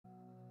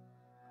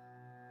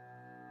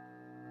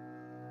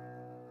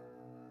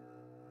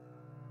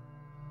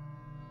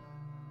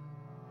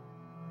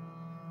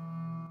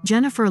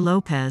Jennifer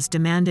Lopez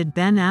demanded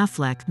Ben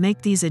Affleck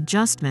make these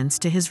adjustments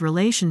to his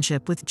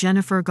relationship with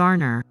Jennifer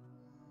Garner.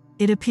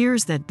 It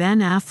appears that Ben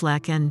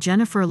Affleck and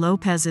Jennifer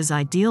Lopez's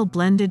ideal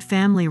blended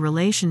family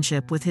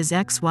relationship with his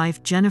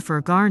ex-wife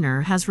Jennifer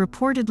Garner has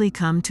reportedly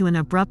come to an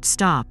abrupt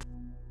stop.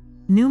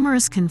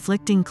 Numerous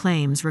conflicting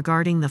claims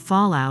regarding the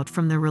fallout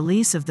from the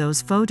release of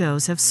those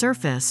photos have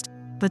surfaced,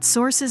 but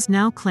sources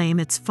now claim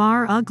it's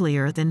far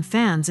uglier than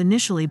fans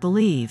initially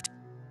believed.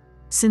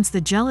 Since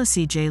the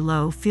jealousy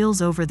J.Lo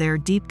feels over their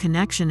deep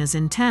connection is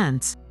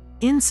intense,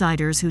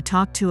 insiders who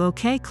talk to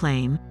OK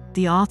claim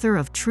the author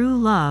of True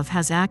Love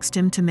has asked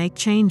him to make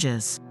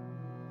changes.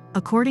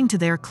 According to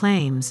their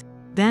claims,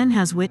 Ben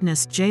has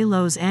witnessed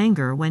J.Lo's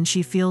anger when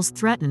she feels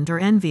threatened or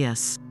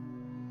envious.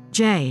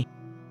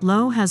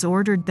 J.Lo has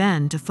ordered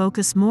Ben to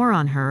focus more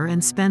on her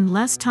and spend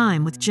less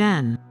time with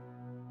Jen.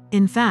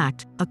 In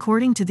fact,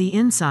 according to the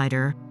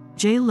insider,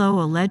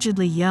 J.Lo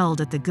allegedly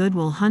yelled at the Good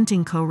Will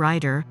Hunting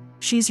co-writer,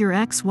 "She's your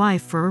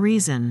ex-wife for a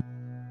reason,"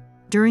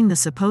 during the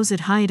supposed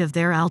height of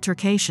their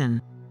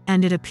altercation,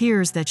 and it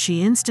appears that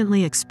she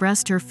instantly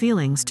expressed her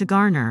feelings to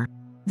Garner.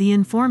 The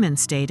informant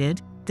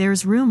stated,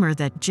 "There's rumor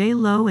that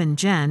J.Lo and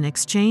Jen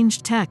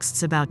exchanged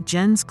texts about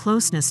Jen's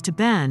closeness to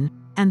Ben,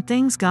 and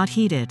things got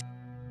heated.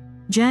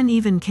 Jen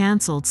even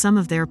canceled some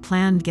of their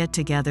planned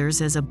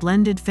get-togethers as a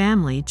blended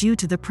family due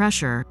to the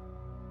pressure."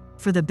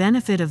 For the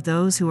benefit of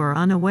those who are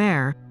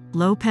unaware,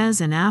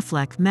 Lopez and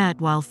Affleck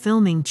met while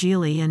filming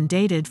Geely and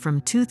dated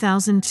from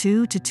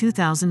 2002 to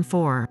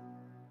 2004.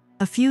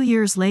 A few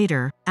years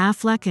later,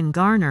 Affleck and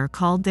Garner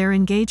called their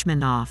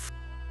engagement off.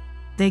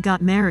 They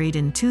got married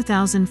in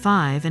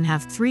 2005 and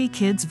have 3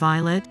 kids: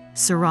 Violet,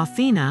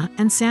 Serafina,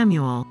 and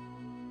Samuel.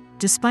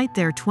 Despite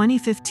their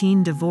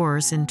 2015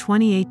 divorce and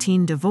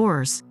 2018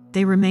 divorce,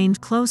 they remained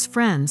close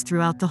friends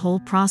throughout the whole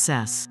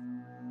process.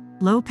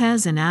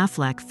 Lopez and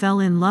Affleck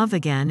fell in love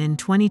again in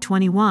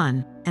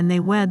 2021, and they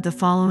wed the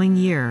following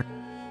year.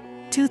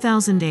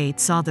 2008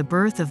 saw the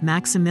birth of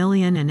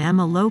Maximilian and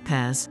Emma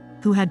Lopez,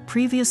 who had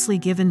previously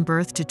given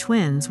birth to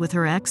twins with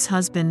her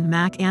ex-husband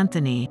Mac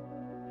Anthony.